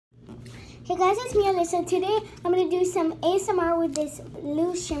Hey guys, it's me, Alyssa. Today I'm going to do some ASMR with this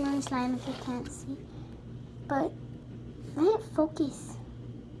blue shimmering slime if you can't see. But let it focus.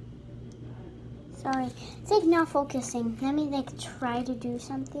 Sorry, it's like not focusing. Let me like try to do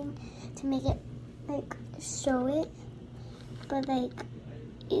something to make it like show it. But like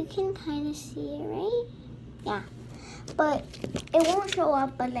you can kind of see it, right? Yeah. But it won't show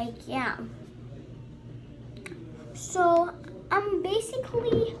up, but like, yeah. So I'm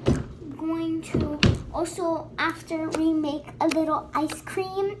basically going to also, after we make a little ice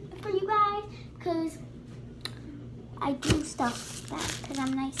cream for you guys, because I do stuff that because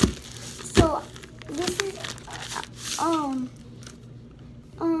I'm nice. So this is I'm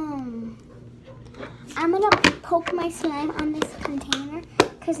gonna poke my slime on this container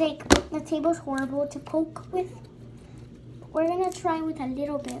because like the table's horrible to poke with. We're gonna try with a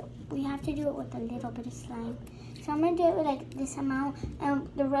little bit. We have to do it with a little bit of slime. So I'm gonna do it with like this amount, and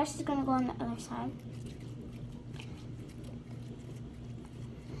the rest is gonna go on the other side.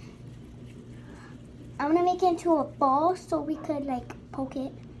 I'm gonna make it into a ball so we could like poke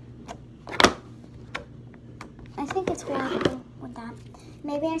it. I think it's horrible with that.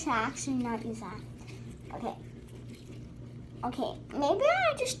 Maybe I should actually not use that. Okay, maybe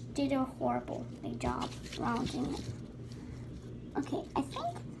I just did a horrible job rounding it. Okay, I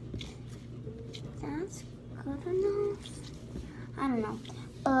think that's good enough. I don't know,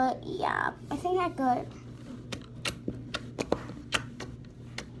 but yeah, I think that's good.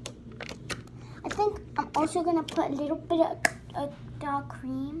 I think I'm also gonna put a little bit of dark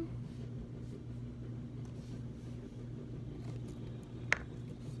cream.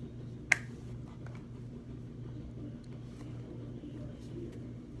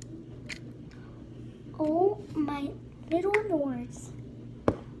 Oh my little lords.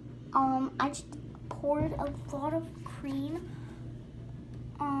 I just poured a lot of cream.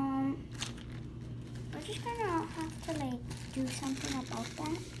 We're just gonna have to like do something about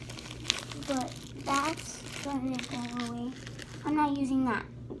that. But that's gonna go away. I'm not using that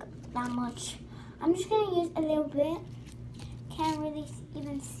much. I'm just gonna use a little bit. Can't really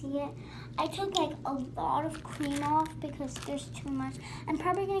even see it. I took like a lot of cream off because there's too much. I'm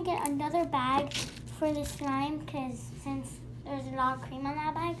probably gonna get another bag for the slime because since there's a lot of cream on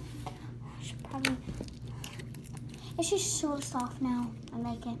that bag, I should probably. It's just so soft now. I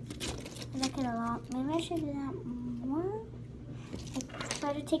like it. I like it a lot. Maybe I should do that more. Like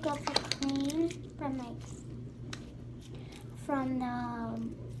try to take off the cream from the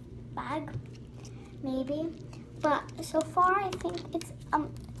bag, maybe. But so far, I think it's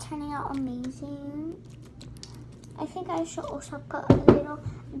turning out amazing. I think I should also put a little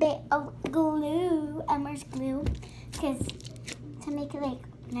bit of glue, Elmer's glue, because to make it like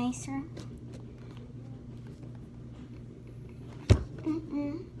nicer.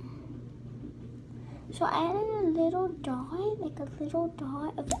 So I added a little dot, like a little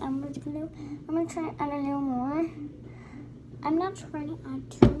dot of Elmer's glue. I'm gonna try to add a little more. I'm not trying to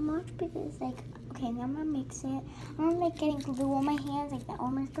add too much because like, okay, now I'm gonna mix it. I'm not like getting glue on my hands, like the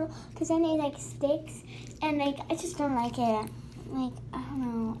Elmer's glue, because then it like sticks, and like I just don't like it. Like I don't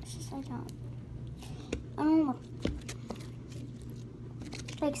know, it's just like I don't know.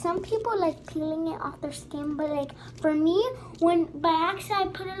 Like some people like peeling it off their skin, but like for me, when by accident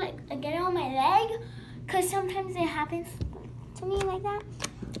I put it like I get it on my leg, cause sometimes it happens to me like that.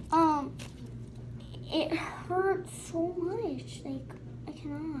 It hurts so much, like I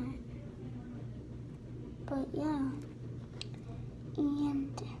cannot. But yeah,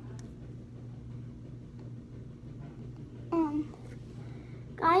 and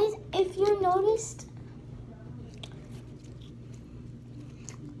guys, if you noticed,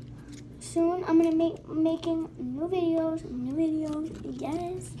 soon I'm gonna making new videos.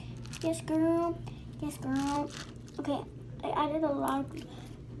 Yes girl. Okay, I added a lot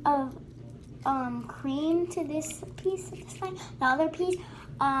of cream to this piece of the slime. The other piece,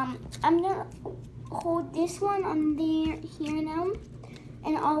 I'm gonna hold this one on here now,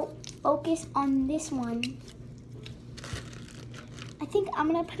 and I'll focus on this one. I think I'm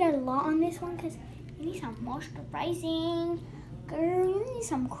gonna put a lot on this one because you need some moisturizing. Girl, you need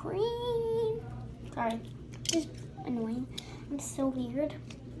some cream. Sorry, just annoying. I'm so weird.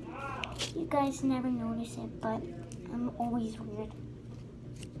 You guys never notice it, but I'm always weird.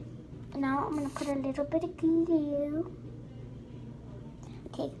 Now I'm gonna put a little bit of glue.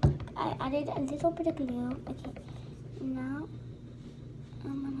 Okay, I added a little bit of glue. Okay, now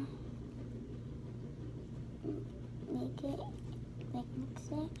I'm gonna make it, like mix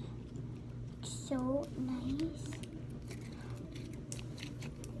it. So nice.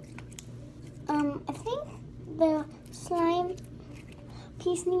 I think the slime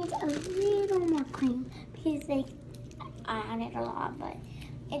piece needs a little more cream because like I added a lot, but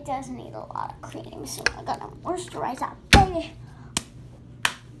it does need a lot of cream. So I'm gonna moisturize that baby.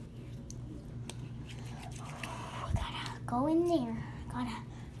 Gotta go in there. Gotta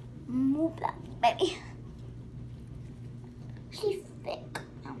move that baby. She's thick.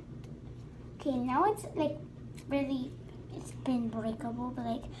 Okay, now it's like really, it's been breakable,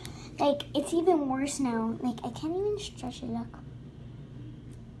 but like it's even worse now. Like I can't even stretch it. Look.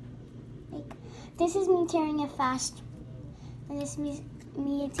 Like this is me tearing it fast, and this is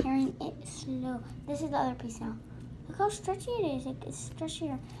me tearing it slow. This is the other piece now. Look how stretchy it is. Like it's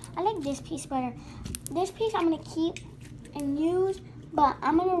stretchier. I like this piece better. This piece I'm gonna keep and use, but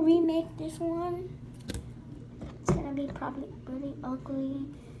I'm gonna remake this one. It's gonna be probably really ugly,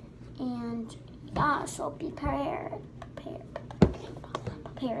 and yeah, so be prepared.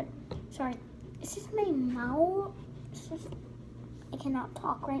 Sorry, it's just my mouth. It's just I cannot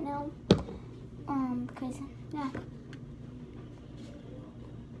talk right now. Because yeah.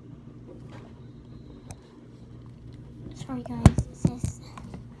 Sorry guys, it's just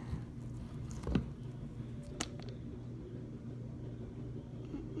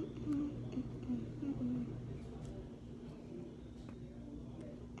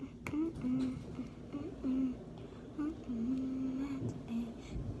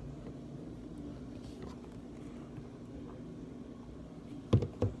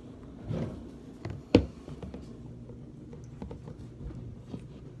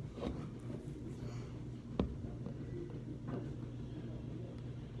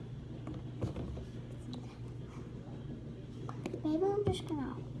maybe I'm just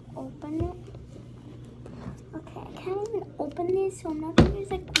gonna open it. Okay, I can't even open this, so I'm not gonna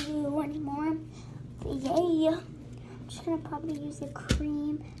use like glue anymore. Yay! I'm just gonna probably use the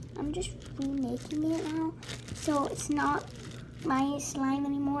cream. I'm just remaking it now, so it's not my slime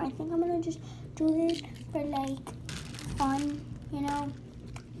anymore. I think I'm gonna just do this for like fun, you know?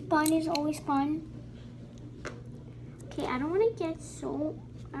 Fun is always fun. Okay, I don't wanna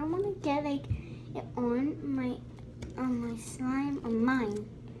get like it on my slime on mine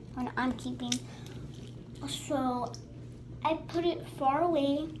when I'm keeping. So I put it far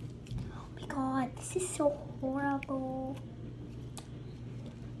away. Oh my god, this is so horrible.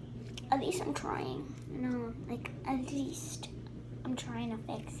 At least I'm trying. No, like at least I'm trying to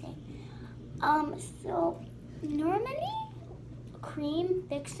fix it. So normally cream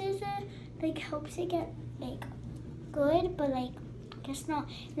fixes it, like helps it get like good, but like guess not.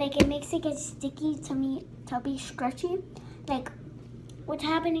 Like it makes it get sticky to be stretchy. Like what's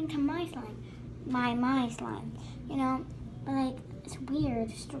happening to my slime? My slime, you know? But like it's weird.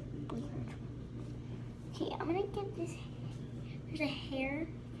 It's so weird. Okay, I'm gonna get this. There's a hair,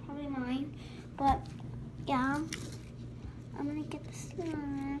 probably mine, but yeah. I'm gonna get the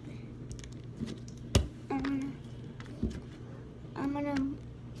slime. I'm gonna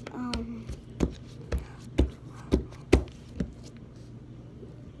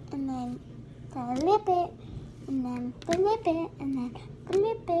and then flip it, and then flip it, and then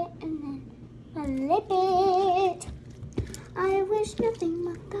flip it, and then flip it. I wish nothing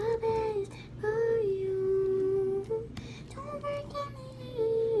but the best for you. Don't forget me.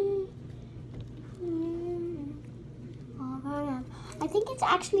 I think it's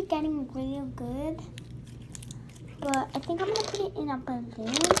actually getting really good. But I think I'm gonna put it in a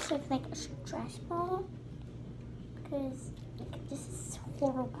balloon, so it's like a stress ball. Because like, this is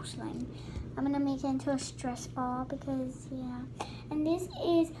horrible slime. I'm gonna make it into a stress ball because yeah. And this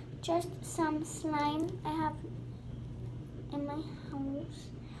is just some slime I have in my house.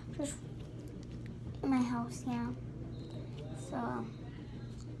 Just in my house, yeah. So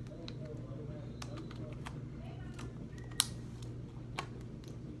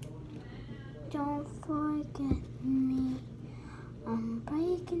don't forget me. I'm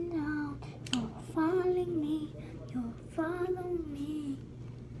breaking down. You're following me. You'll follow me.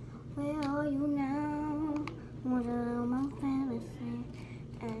 Where are you now? Was it my fantasy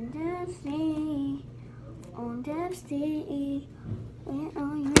and destiny? On destiny. Where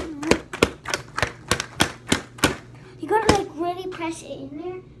are you now? You gotta like really press it in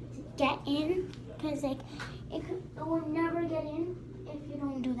there to get in, because like it will never get in if you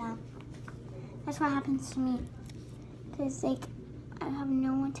don't do that. That's what happens to me, because like I have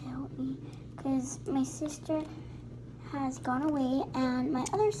no one to help me, because my sister has gone away and my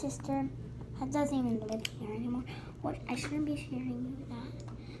other sister doesn't even live here anymore. What, I shouldn't be sharing you that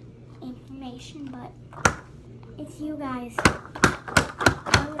information, but it's you guys.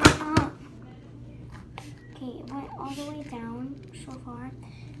 Okay, it went all the way down so far.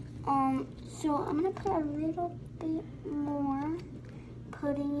 So I'm gonna put a little bit more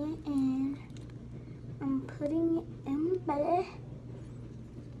putting it in. I'm putting it in better.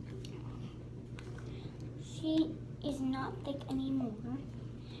 She is not thick anymore.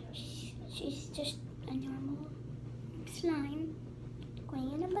 She's just a normal slime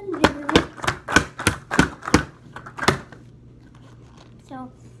going in a balloon.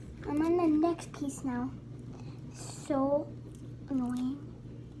 So I'm on the next piece now. So annoying.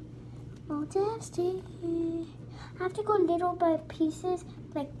 Oh, Dusty. I have to go little by pieces,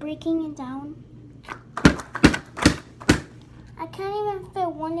 like breaking it down. I can't even fit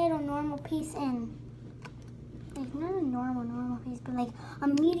one little normal piece in. Like not a normal piece, but like a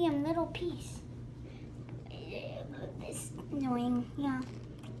medium little piece. It's annoying, yeah.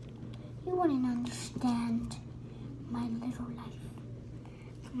 You wouldn't understand my little life.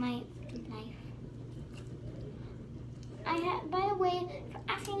 My life. I have, by the way, for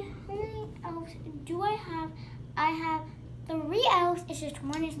asking how many elves do I have 3 elves. It's just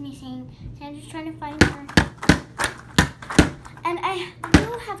one is missing. So I'm just trying to find her. And I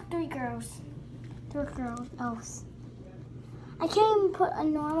do have 3 girls. 3 girls, elves. I can't even put a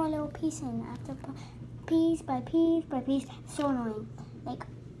normal little piece in. I have to put piece by piece by piece. So annoying. Like,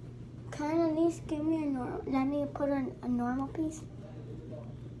 can you at least give me let me put a normal piece?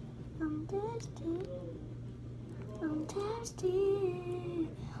 I'm thirsty. I'm thirsty.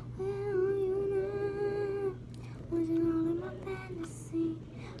 Where are you now? Was it all in my fantasy?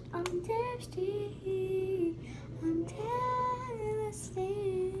 I'm thirsty. I'm thirsty.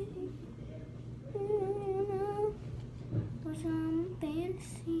 Was it all in my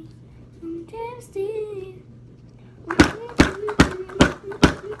fantasy? I'm thirsty.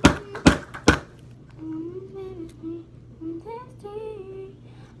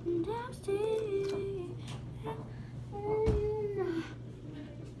 I'm thirsty.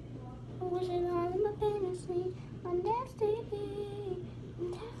 Was it all in my fantasy? I'm thirsty.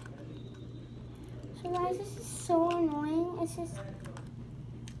 So guys, this is so annoying. It's just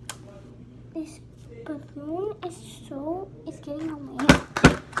this balloon is getting away.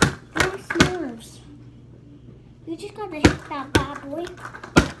 Nice nerves. You just gotta hit that bad boy.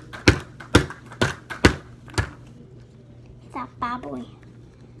 That bad boy.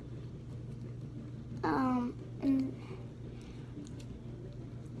 And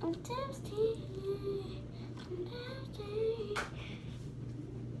I'm thirsty. I'm thirsty.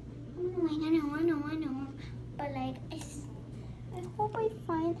 I know. But like, I hope I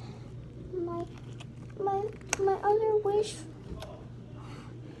find my other wish.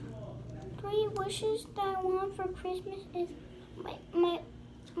 3 wishes that I want for Christmas is my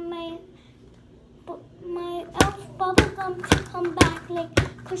elf bubblegum to come back, like,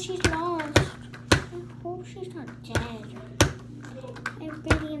 cause she's lost. I hope she's not dead. I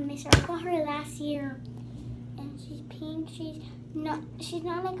really miss her. I got her last year, and she's pink. She's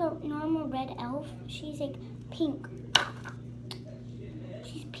not like a normal red elf. She's like pink.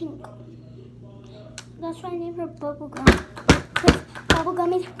 She's pink. That's why I named her Bubblegum. Because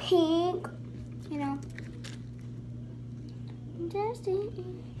Bubblegum is pink. You know. I'm thirsty.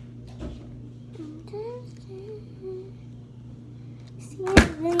 I'm thirsty. See, it's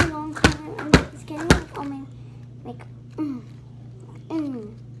really long time. It's getting like on my, like,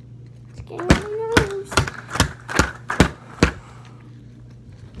 it's getting on my nerves.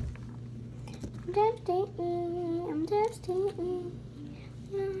 I'm thirsty. I'm thirsty.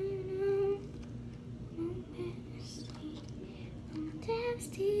 I'm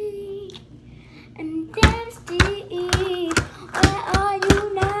thirsty. I'm thirsty. Where are you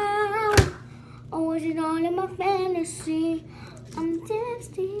now? Or was it all in my fantasy? I'm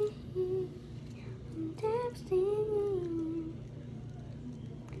thirsty. I'm thirsty.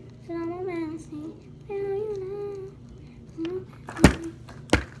 Is it all my fantasy? Where are you now?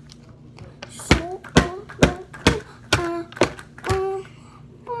 So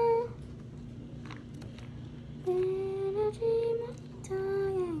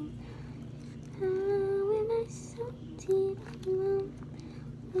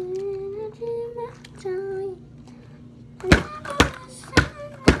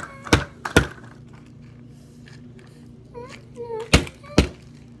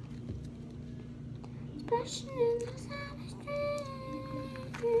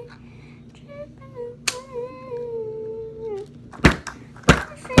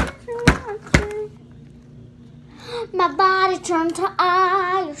my body turned to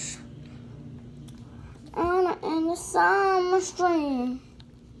ice in the summer stream.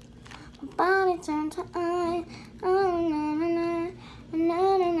 My body turned to ice. Oh, na, na, na,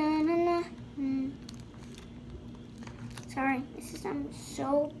 na, na, na, na. Sorry, I'm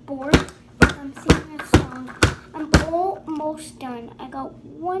so bored. I'm singing a song. I'm almost done. I got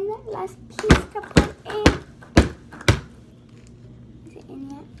one last piece to put in. Is it in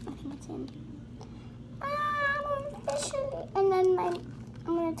yet? I think it's in. Officially. And then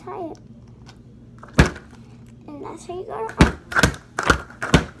I'm gonna tie it. And that's how you go.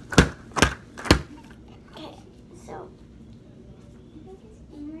 Okay, so I think it's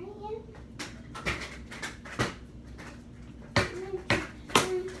in right yet.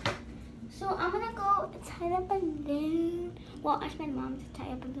 So I'm gonna go tie the balloon. Well, ask my mom to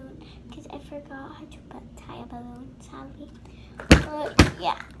tie a balloon because I forgot how to tie a balloon, sadly. But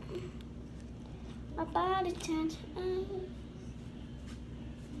yeah, about a chance. Can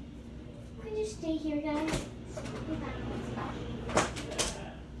you stay here, guys?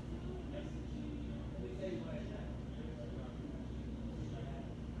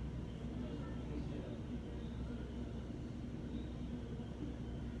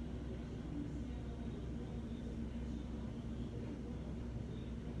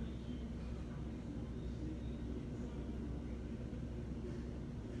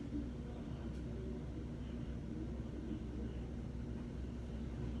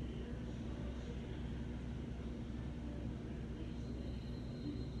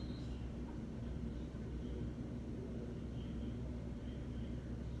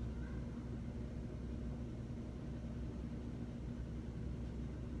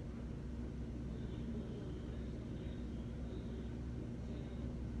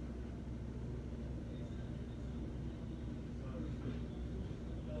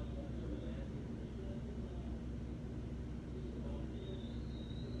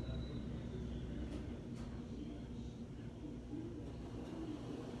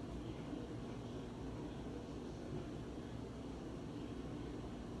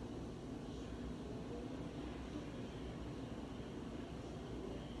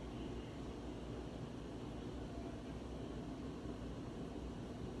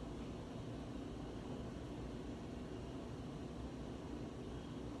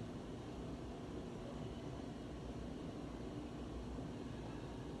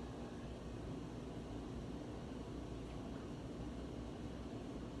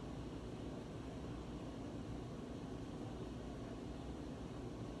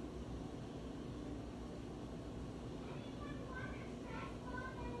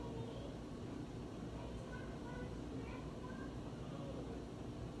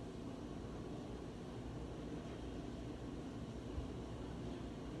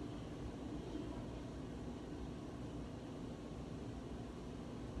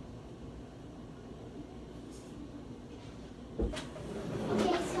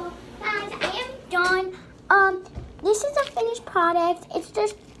 Okay, so guys, I am done. This is a finished product. It's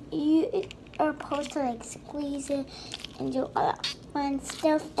just you are supposed to like squeeze it and do all that fun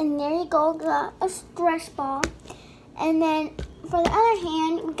stuff. And there you go, got a stress ball. And then for the other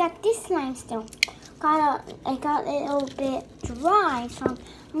hand, we got this slime still. It got a little bit dry, so I'm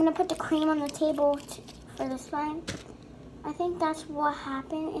gonna put the cream on the table for the slime. I think that's what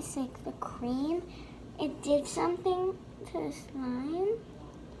happened. It's like the cream. It did something to the slime,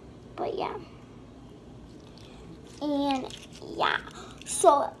 but yeah. And yeah,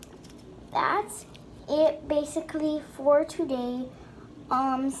 so that's it basically for today.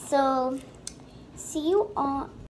 So see you all